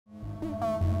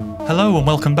Hello and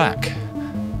welcome back.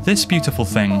 This beautiful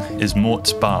thing is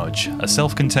Mort's Barge, a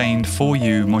self-contained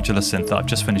 4U modular synth that I've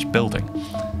just finished building.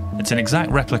 It's an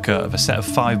exact replica of a set of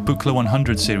 5 Buchla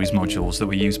 100 series modules that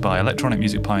were used by electronic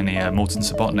music pioneer Morton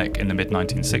Subotnick in the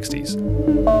mid-1960s.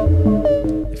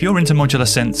 If you're into modular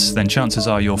synths, then chances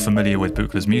are you're familiar with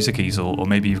Buchla's music easel, or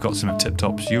maybe you've got some of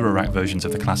Tip-Top's Eurorack versions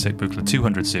of the classic Buchla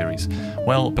 200 series.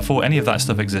 Well, before any of that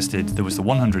stuff existed, there was the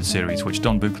 100 series, which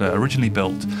Don Buchla originally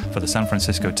built for the San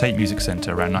Francisco Tate Music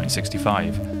Center around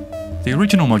 1965. The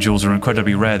original modules are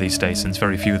incredibly rare these days since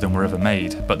very few of them were ever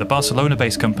made, but the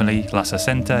Barcelona-based company La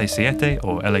 67,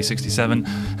 or LA67,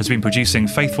 has been producing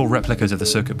faithful replicas of the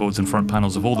circuit boards and front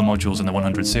panels of all the modules in the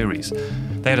 100 series.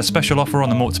 They had a special offer on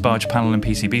the Mort's Barge panel and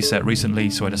PCB set recently,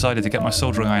 so I decided to get my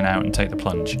soldering iron out and take the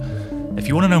plunge. If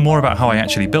you want to know more about how I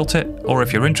actually built it, or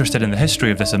if you're interested in the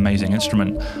history of this amazing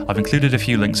instrument, I've included a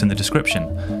few links in the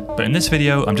description. But in this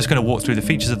video, I'm just going to walk through the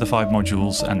features of the 5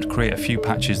 modules and create a few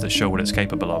patches that show what it's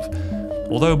capable of.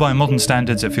 Although by modern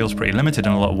standards it feels pretty limited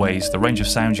in a lot of ways, the range of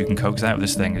sounds you can coax out of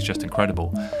this thing is just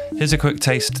incredible. Here's a quick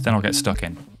taste, then I'll get stuck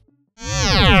in.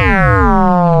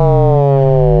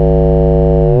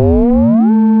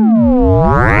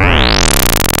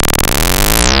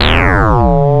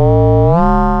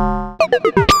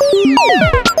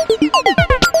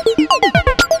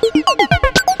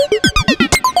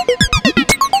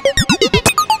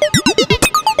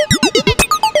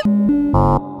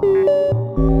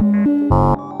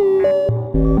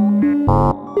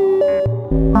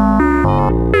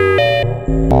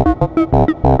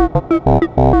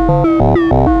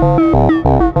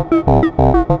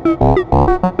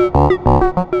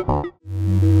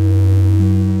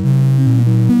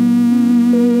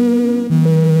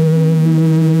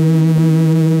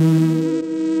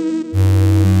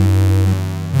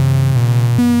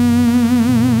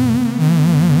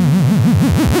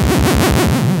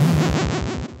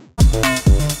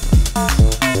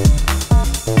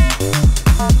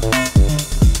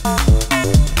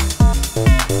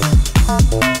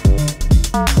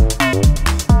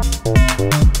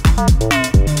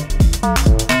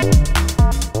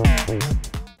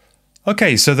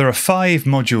 Okay, so there are 5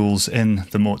 modules in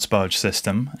the Mort's Barge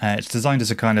system. It's designed as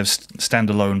a kind of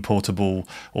standalone, portable,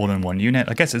 all-in-one unit.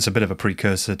 I guess it's a bit of a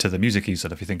precursor to the music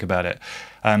easel if you think about it.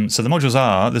 So the modules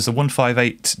are, there's the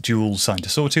 158 dual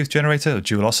sine-to-sawtooth generator, or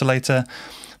dual oscillator.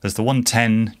 There's the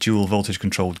 110 dual voltage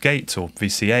controlled gate, or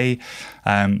VCA,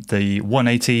 the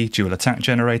 180 dual attack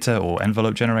generator, or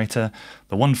envelope generator,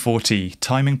 the 140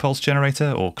 timing pulse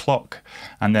generator, or clock,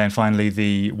 and then finally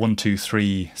the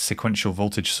 123 sequential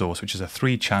voltage source, which is a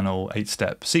 3-channel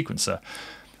 8-step sequencer.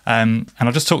 And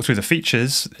I'll just talk through the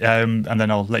features, and then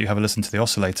I'll let you have a listen to the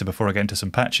oscillator before I get into some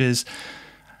patches.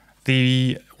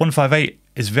 The 158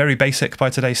 is very basic by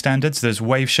today's standards. There's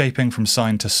wave shaping from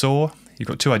sine to saw. You've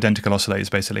got 2 identical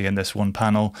oscillators basically in this one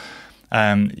panel.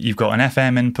 You've got an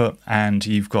FM input and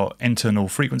you've got internal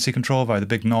frequency control via the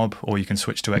big knob, or you can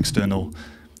switch to external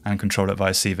and control it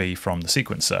via CV from the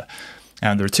sequencer.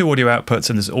 And there are 2 audio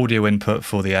outputs and there's audio input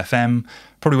for the FM.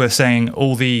 Probably worth saying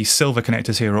all the silver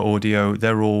connectors here are audio.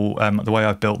 They're all, the way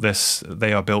I've built this,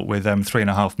 they are built with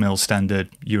 3.5mm standard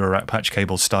Eurorack patch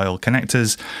cable style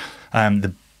connectors.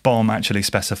 The BOM actually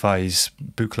specifies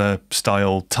Buchla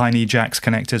style tiny jacks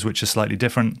connectors, which are slightly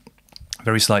different,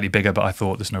 very slightly bigger, but I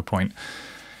thought there's no point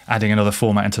adding another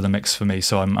format into the mix for me,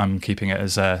 so I'm keeping it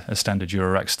as a standard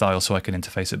Eurorack style so I can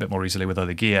interface it a bit more easily with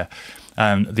other gear.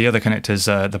 The other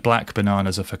connectors, the black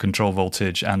bananas are for control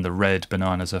voltage and the red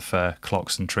bananas are for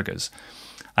clocks and triggers.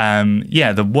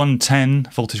 Yeah, the 110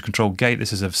 voltage control gate,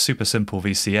 this is a super simple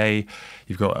VCA.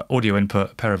 You've got audio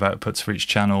input, a pair of outputs for each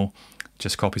channel,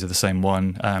 just copies of the same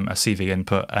one, a CV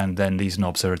input, and then these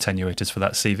knobs are attenuators for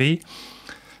that CV.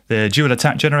 The dual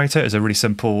attack generator is a really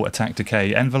simple attack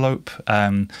decay envelope,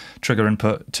 trigger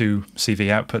input, 2 CV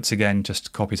outputs, again,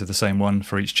 just copies of the same one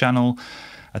for each channel,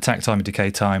 attack time and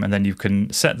decay time, and then you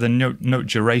can set the note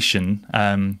duration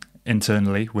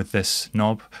internally with this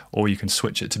knob, or you can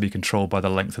switch it to be controlled by the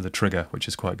length of the trigger, which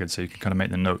is quite good, so you can kind of make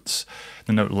the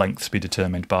note lengths be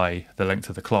determined by the length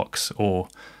of the clocks, or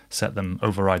set them,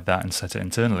 override that and set it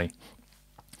internally.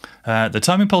 The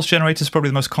timing pulse generator is probably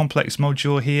the most complex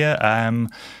module here.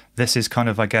 This is kind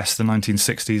of, I guess, the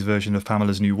 1960s version of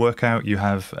Pamela's new workout. You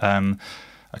have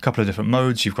a couple of different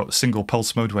modes. You've got single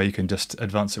pulse mode where you can just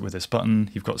advance it with this button.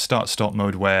 You've got start-stop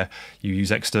mode where you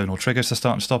use external triggers to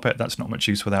start and stop it. That's not much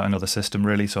use without another system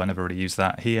really, so I never really use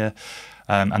that here.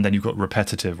 And then you've got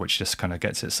repetitive, which just kind of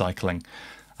gets it cycling.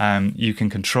 You can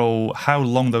control how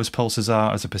long those pulses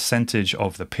are as a percentage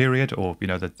of the period, or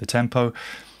the tempo.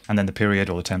 and then the period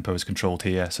or the tempo is controlled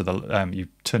here. So you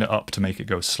turn it up to make it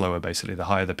go slower, basically. The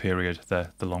higher the period,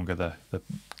 the longer the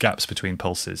gaps between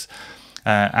pulses.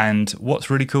 And what's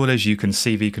really cool is you can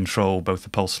CV control both the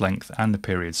pulse length and the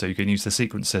period. So you can use the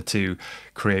sequencer to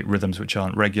create rhythms which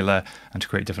aren't regular and to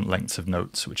create different lengths of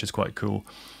notes, which is quite cool.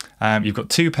 You've got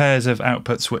two pairs of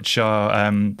outputs, which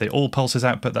are the all pulses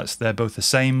output. They're both the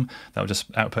same. That'll just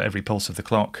output every pulse of the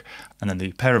clock. And then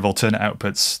the pair of alternate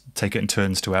outputs take it in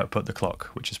turns to output the clock,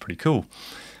 which is pretty cool.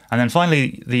 And then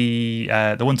finally, the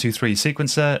 1, 2, 3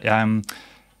 sequencer.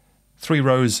 3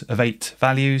 rows of 8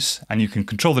 values, and you can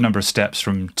control the number of steps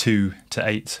from 2 to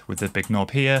 8 with the big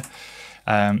knob here.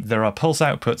 There are pulse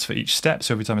outputs for each step,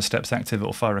 so every time a step's active,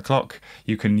 it'll fire a clock.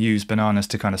 You can use bananas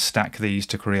to kind of stack these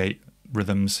to create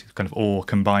rhythms, kind of OR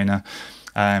combiner.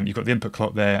 You've got the input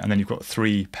clock there, and then you've got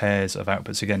 3 pairs of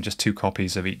outputs, again, just 2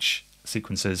 copies of each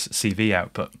sequencer's CV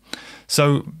output.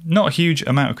 So not a huge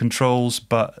amount of controls,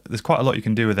 but there's quite a lot you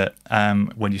can do with it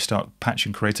when you start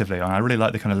patching creatively. And I really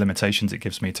like the kind of limitations it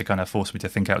gives me to kind of force me to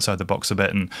think outside the box a bit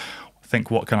and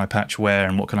think what can I patch where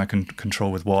and what can I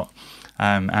control with what.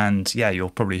 And yeah,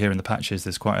 you'll probably hear in the patches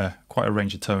there's quite a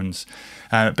range of tones.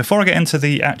 Before I get into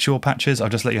the actual patches, I'll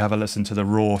just let you have a listen to the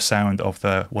raw sound of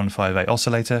the 158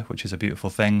 oscillator, which is a beautiful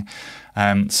thing.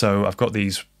 So I've got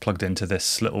these plugged into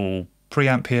this little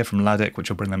preamp here from Melodic, which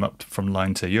will bring them up from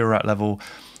line to Eurorack level.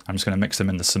 I'm just going to mix them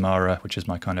in the Samara, which is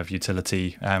my kind of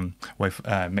utility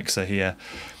mixer here.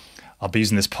 I'll be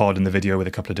using this pod in the video with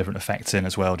a couple of different effects in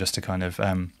as well, just to kind of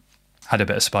add a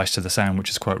bit of spice to the sound, which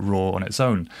is quite raw on its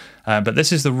own. But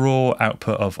this is the raw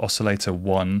output of oscillator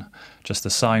 1, just the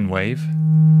sine wave.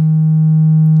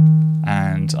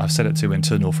 And I've set it to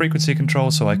internal frequency control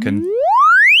so I can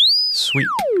sweep.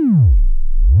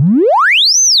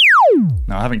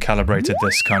 Now, I haven't calibrated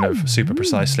this kind of super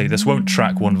precisely. This won't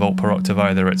track 1 volt per octave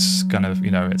either. It's kind of,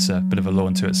 it's a bit of a law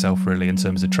unto itself really in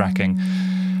terms of tracking.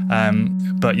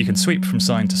 But you can sweep from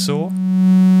sine to saw.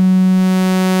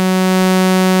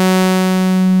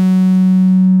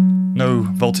 No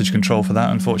voltage control for that,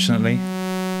 unfortunately.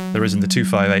 There is in the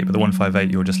 258, but the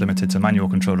 158 you're just limited to manual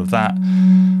control of that.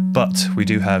 But we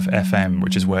do have FM,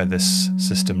 which is where this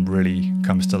system really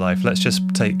comes to life. Let's just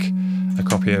take a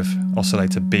copy of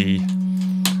oscillator B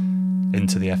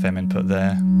into the FM input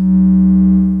there.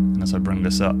 And as I bring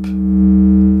this up,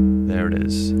 there it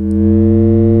is.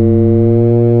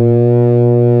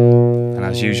 And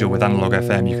as usual with analog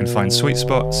FM, you can find sweet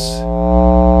spots,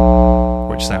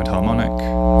 which sound harmonic.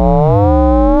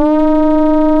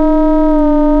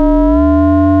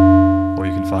 Or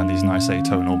you can find these nice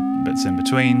atonal bits in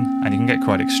between, and you can get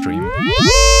quite extreme.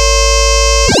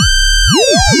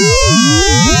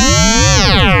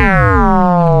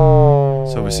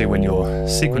 So obviously when you're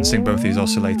sequencing both these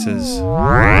oscillators,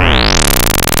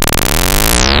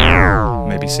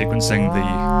 maybe sequencing the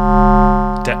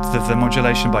depth of the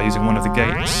modulation by using one of the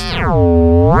gates,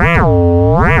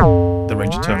 the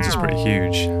range of tones is pretty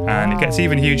huge. And it gets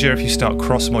even huger if you start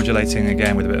cross-modulating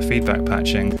again with a bit of feedback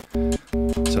patching.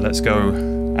 So let's go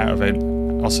out of it,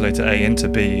 oscillator A into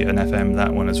B and FM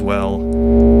that one as well.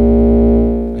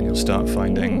 And you'll start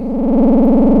finding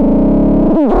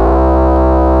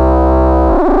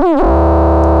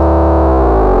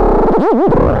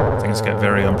things get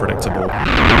very unpredictable,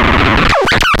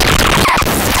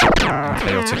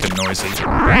 chaotic and noisy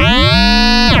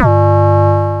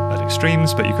at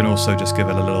extremes, but you can also just give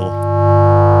it a little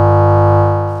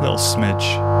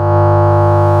smidge.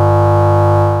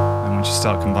 And once you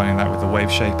start combining that with the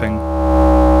wave shaping,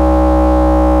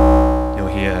 you'll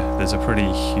hear there's a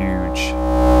pretty huge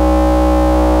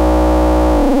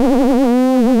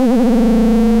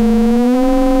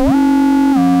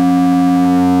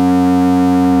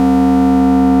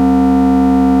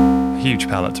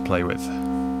palette to play with.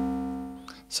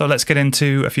 So let's get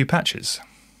into a few patches.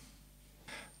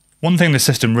 One thing the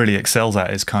system really excels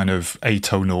at is kind of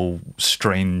atonal,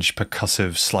 strange,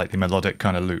 percussive, slightly melodic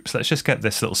kind of loops. Let's just get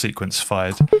this little sequence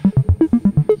fired. So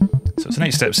it's an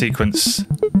 8-step sequence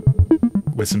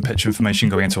with some pitch information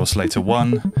going into oscillator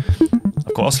 1.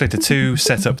 I've got oscillator 2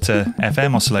 set up to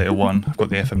FM oscillator 1. I've got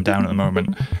the FM down at the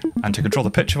moment. And to control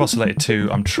the pitch of oscillator 2,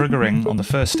 I'm triggering on the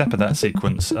first step of that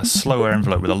sequence a slower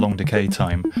envelope with a long decay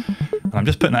time. And I'm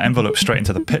just putting that envelope straight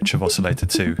into the pitch of oscillator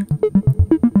 2.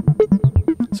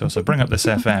 So as I bring up this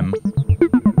FM,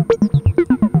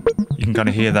 you can kind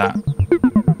of hear that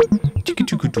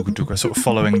sort of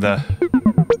following the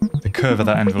curve of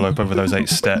that envelope over those 8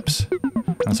 steps.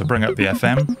 And as I bring up the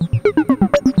FM,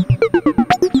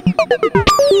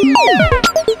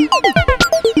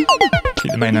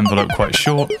 keep the main envelope quite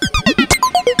short.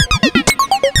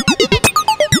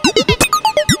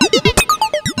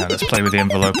 Now let's play with with the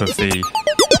envelope of the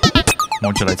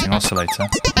modulating oscillator.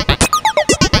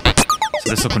 So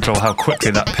this will control how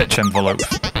quickly that pitch envelope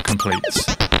completes.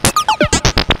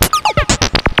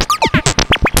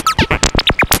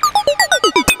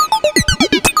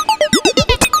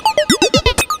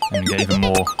 And you get even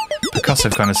more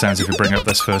percussive kind of sounds if you bring up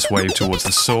this first wave towards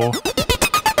the saw.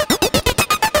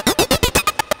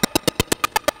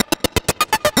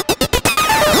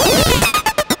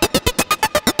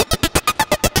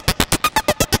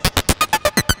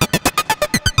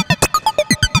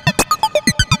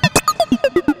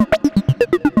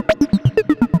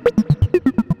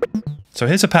 So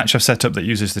here's a patch I've set up that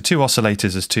uses the two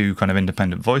oscillators as two kind of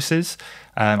independent voices.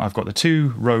 I've got the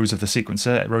two rows of the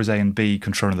sequencer, rows A and B,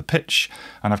 controlling the pitch,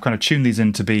 and I've kind of tuned these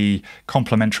in to be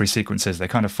complementary sequences. They're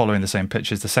kind of following the same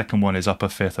pitches. The second one is up a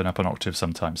fifth and up an octave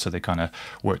sometimes, so they kind of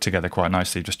work together quite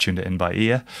nicely. Just tuned it in by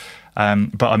ear.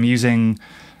 But I'm using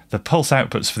the pulse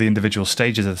outputs for the individual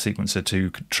stages of the sequencer to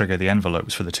trigger the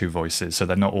envelopes for the two voices, so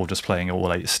they're not all just playing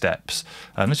all 8 steps.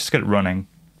 Let's just get it running.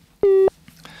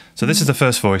 So this is the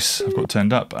first voice I've got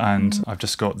turned up, and I've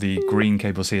just got the green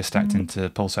cables here stacked into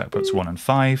pulse outputs 1 and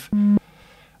 5. And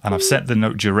I've set the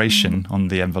note duration on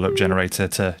the envelope generator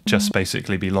to just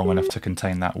basically be long enough to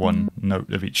contain that one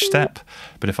note of each step.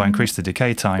 But if I increase the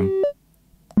decay time,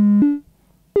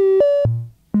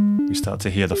 we start to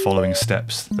hear the following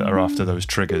steps that are after those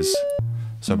triggers.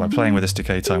 So by playing with this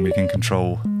decay time, we can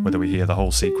control whether we hear the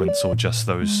whole sequence or just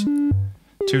those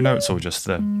 2 notes or just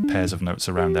the pairs of notes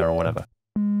around there or whatever.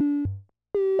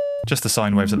 Just the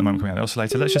sine waves at the moment coming out of the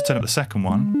oscillator. Let's just turn up the second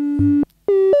one,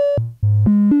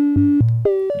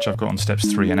 which I've got on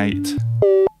steps 3 and 8.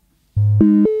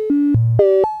 And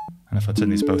if I turn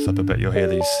these both up a bit, you'll hear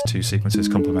these two sequences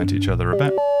complement each other a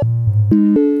bit.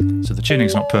 So the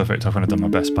tuning's not perfect, I've kind of done my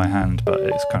best by hand, but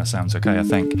it kind of sounds okay, I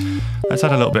think. Let's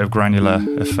add a little bit of granular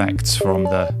effects from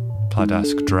the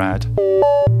Pladask Drad.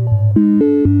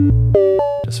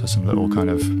 Just for some little kind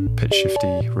of pitch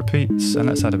shifty repeats, and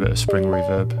let's add a bit of spring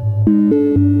reverb.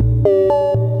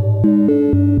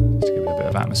 Just to give it a bit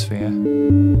of atmosphere.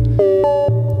 And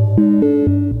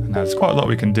now there's quite a lot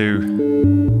we can do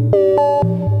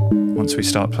once we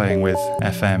start playing with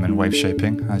FM and wave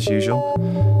shaping, as usual.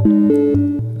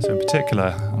 So in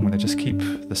particular, I'm going to just keep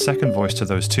the second voice to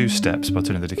those 2 steps by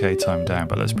turning the decay time down,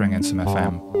 but let's bring in some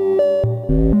FM.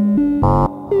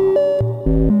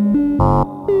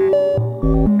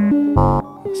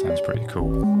 That sounds pretty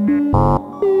cool.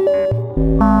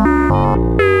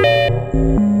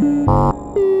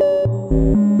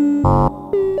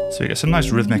 So you get some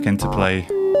nice rhythmic interplay.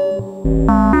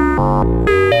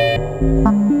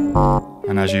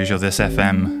 And as usual, this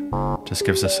FM just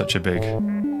gives us such a big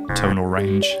tonal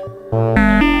range.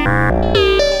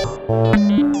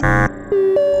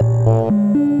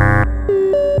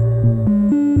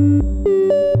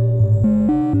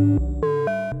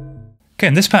 Okay,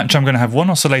 in this patch I'm going to have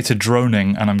one oscillator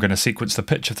droning, and I'm going to sequence the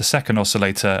pitch of the second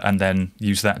oscillator and then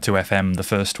use that to FM the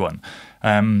first one.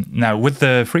 Now with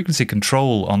the frequency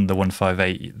control on the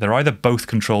 158, they're either both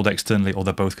controlled externally or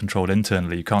they're both controlled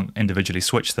internally. You can't individually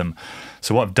switch them.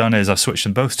 So what I've done is I've switched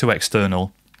them both to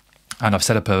external, and I've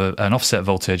set up an offset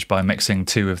voltage by mixing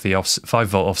 2 of the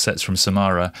 5-volt offsets from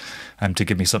Samara to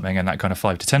give me something in that kind of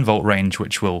 5 to 10 volt range,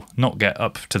 which will not get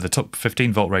up to the top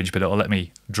 15 volt range, but it'll let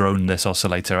me drone this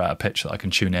oscillator at a pitch that I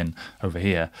can tune in over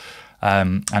here.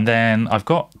 And then I've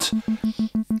got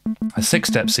a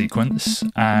 6-step sequence,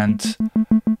 and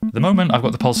at the moment I've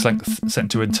got the pulse length set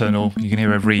to internal. You can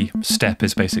hear every step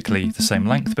is basically the same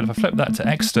length, but if I flip that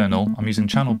to external, I'm using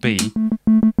channel B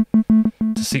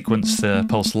to sequence the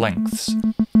pulse lengths,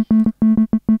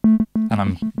 and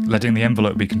I'm letting the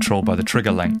envelope be controlled by the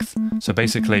trigger length. So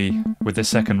basically with this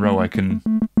second row I can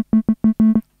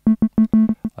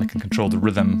control the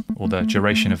rhythm or the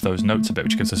duration of those notes a bit,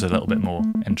 which gives us a little bit more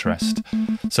interest.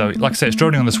 So like I say, it's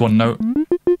droning on this one note,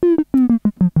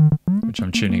 which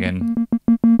I'm tuning in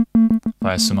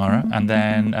via Samara, and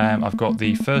then I've got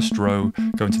the first row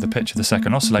going to the pitch of the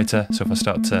second oscillator. So if I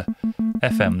start to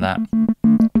FM that,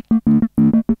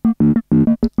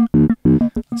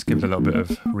 let's give it a little bit of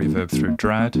reverb through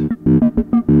Drad.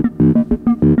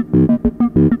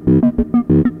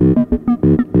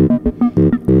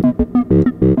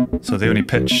 So the only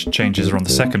pitch changes are on the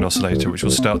second oscillator, which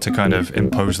will start to kind of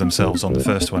impose themselves on the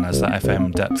first one as that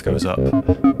FM depth goes up.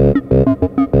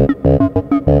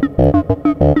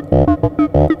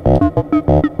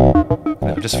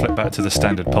 Now just flip back to the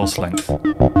standard pulse length. Can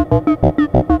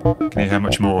you hear how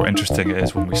much more interesting it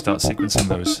is when we start sequencing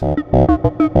those?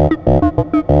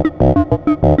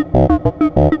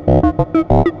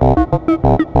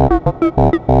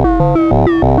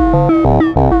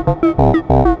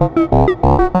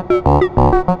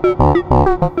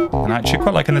 And actually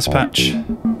quite liking this patch.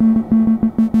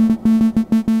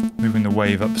 Moving the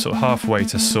wave up sort of halfway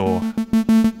to saw. And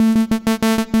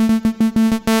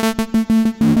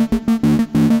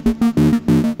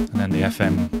then the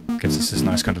FM gives us this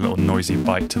nice kind of little noisy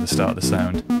bite to the start of the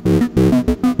sound.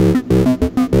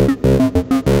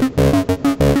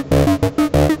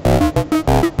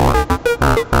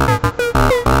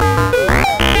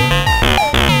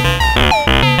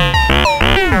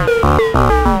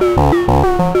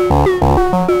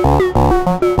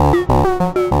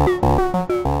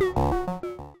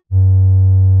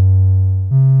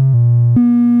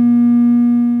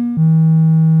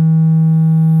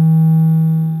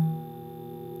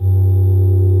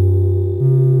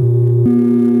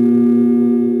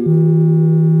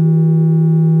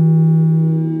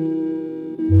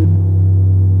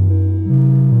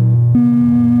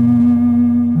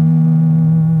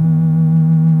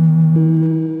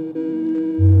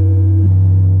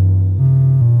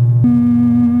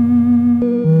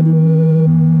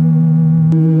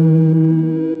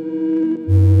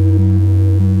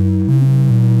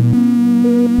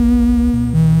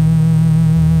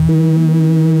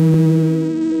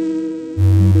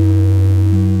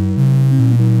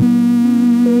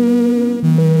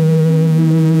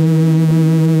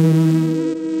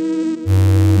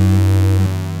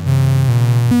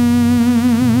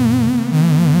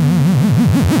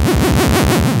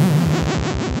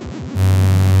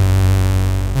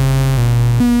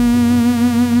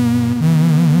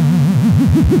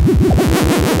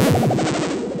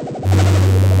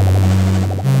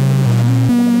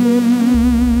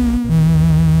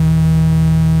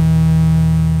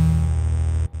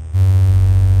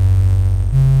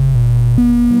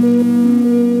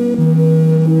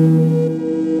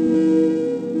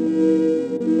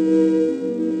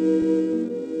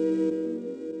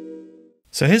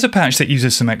 So here's a patch that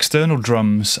uses some external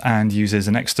drums and uses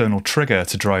an external trigger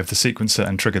to drive the sequencer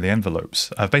and trigger the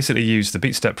envelopes. I've basically used the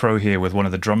BeatStep Pro here with one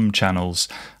of the drum channels.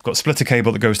 I've got a splitter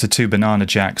cable that goes to 2 banana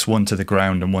jacks, one to the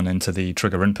ground and one into the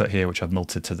trigger input here, which I've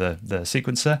multed to the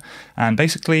sequencer. And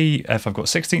basically, if I've got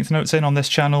 16th notes in on this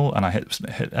channel and I hit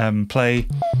play,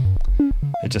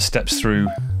 it just steps through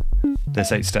this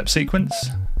 8-step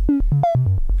sequence.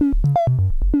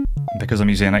 And because I'm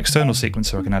using an external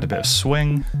sequencer, I can add a bit of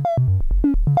swing.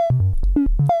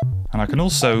 And I can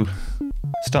also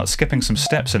start skipping some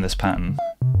steps in this pattern.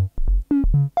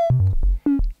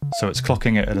 So it's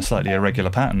clocking it at a slightly irregular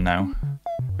pattern now,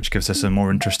 which gives us a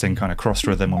more interesting kind of cross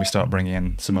rhythm when we start bringing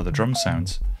in some other drum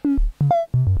sounds.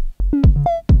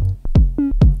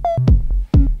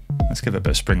 Let's give it a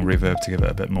bit of spring reverb to give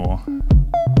it a bit more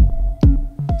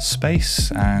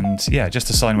space. And yeah, just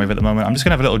a sine wave at the moment. I'm just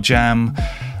going to have a little jam.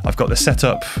 I've got this set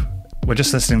up. We're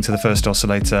just listening to the first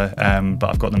oscillator, but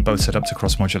I've got them both set up to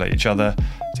cross-modulate each other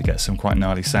to get some quite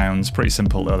gnarly sounds. Pretty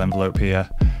simple little envelope here.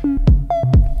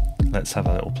 Let's have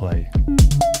a little play.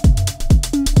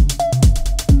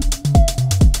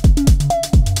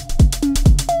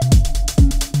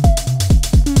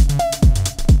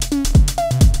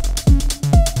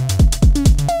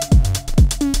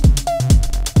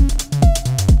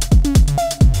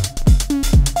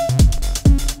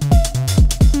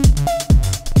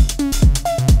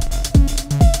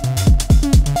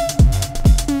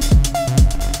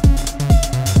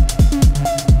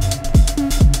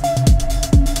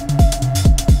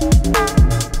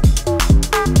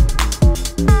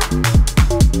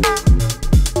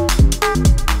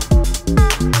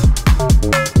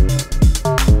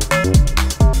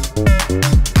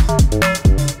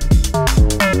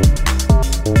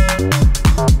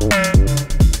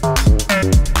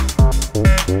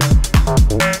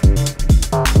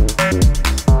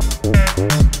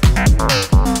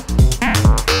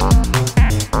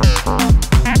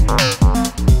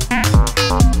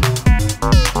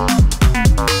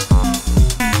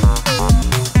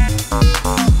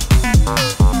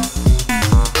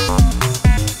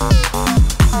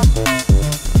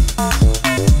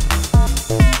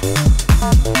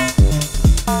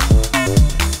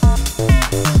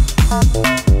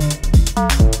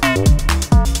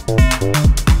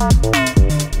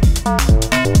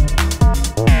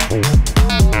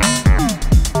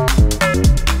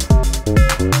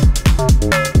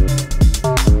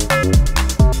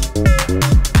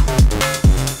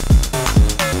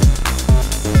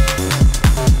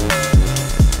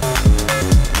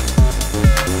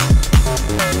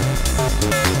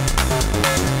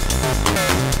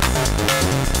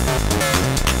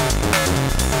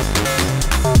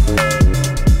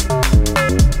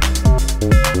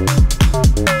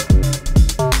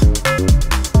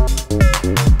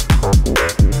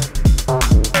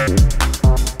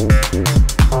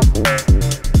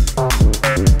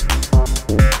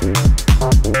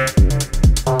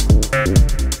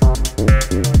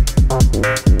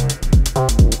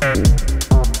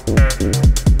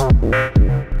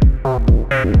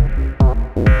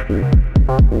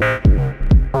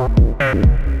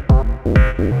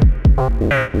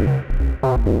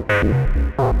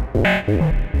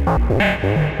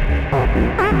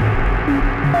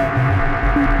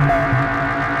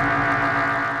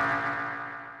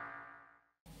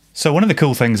 So one of the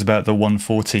cool things about the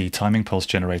 140 timing pulse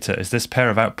generator is this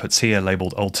pair of outputs here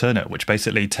labelled alternate, which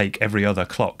basically take every other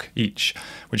clock each,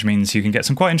 which means you can get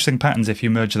some quite interesting patterns if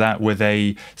you merge that with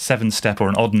a 7-step or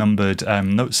an odd-numbered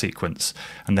note sequence,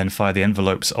 and then fire the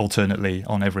envelopes alternately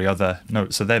on every other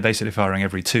note. So they're basically firing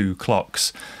every 2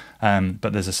 clocks,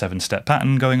 but there's a 7-step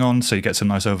pattern going on, so you get some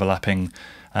nice overlapping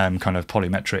kind of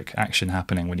polymetric action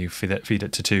happening when you feed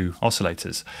it to 2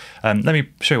 oscillators. Let me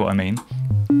show you what I mean.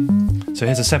 So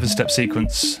here's a 7-step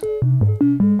sequence,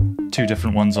 2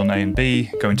 different ones on A and B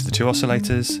going to the 2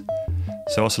 oscillators.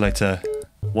 So oscillator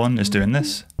 1 is doing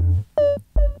this.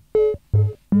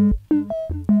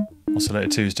 Oscillator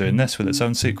 2 is doing this with its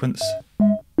own sequence.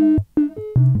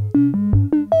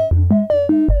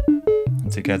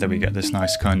 And together we get this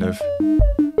nice kind of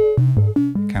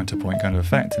counterpoint kind of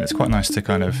effect, and it's quite nice to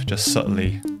kind of just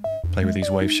subtly play with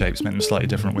these wave shapes, make them slightly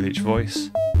different with each voice.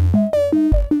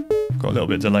 Got a little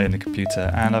bit of delay in the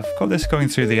computer, and I've got this going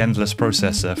through the endless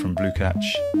processor from Buchla,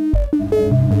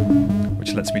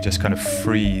 which lets me just kind of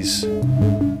freeze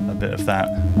a bit of that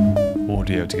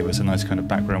audio to give us a nice kind of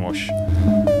background wash.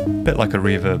 A bit like a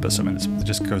reverb, but something that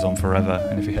just goes on forever,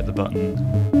 and if you hit the button,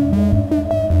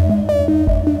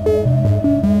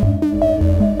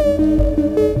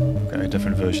 get a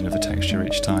different version of the texture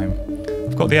each time.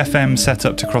 I've got the FM set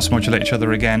up to cross-modulate each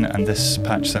other again, and this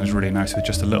patch sounds really nice with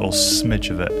just a little smidge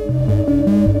of it.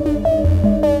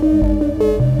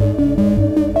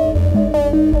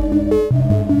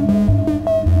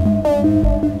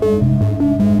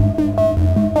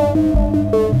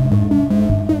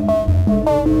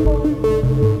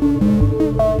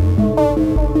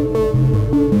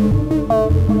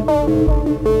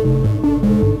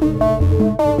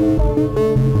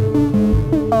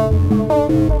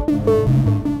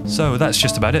 So that's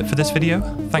just about it for this video.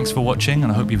 Thanks for watching,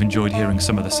 and I hope you've enjoyed hearing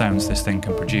some of the sounds this thing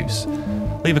can produce.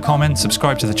 Leave a comment,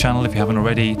 subscribe to the channel if you haven't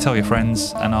already, tell your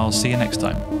friends, and I'll see you next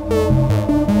time.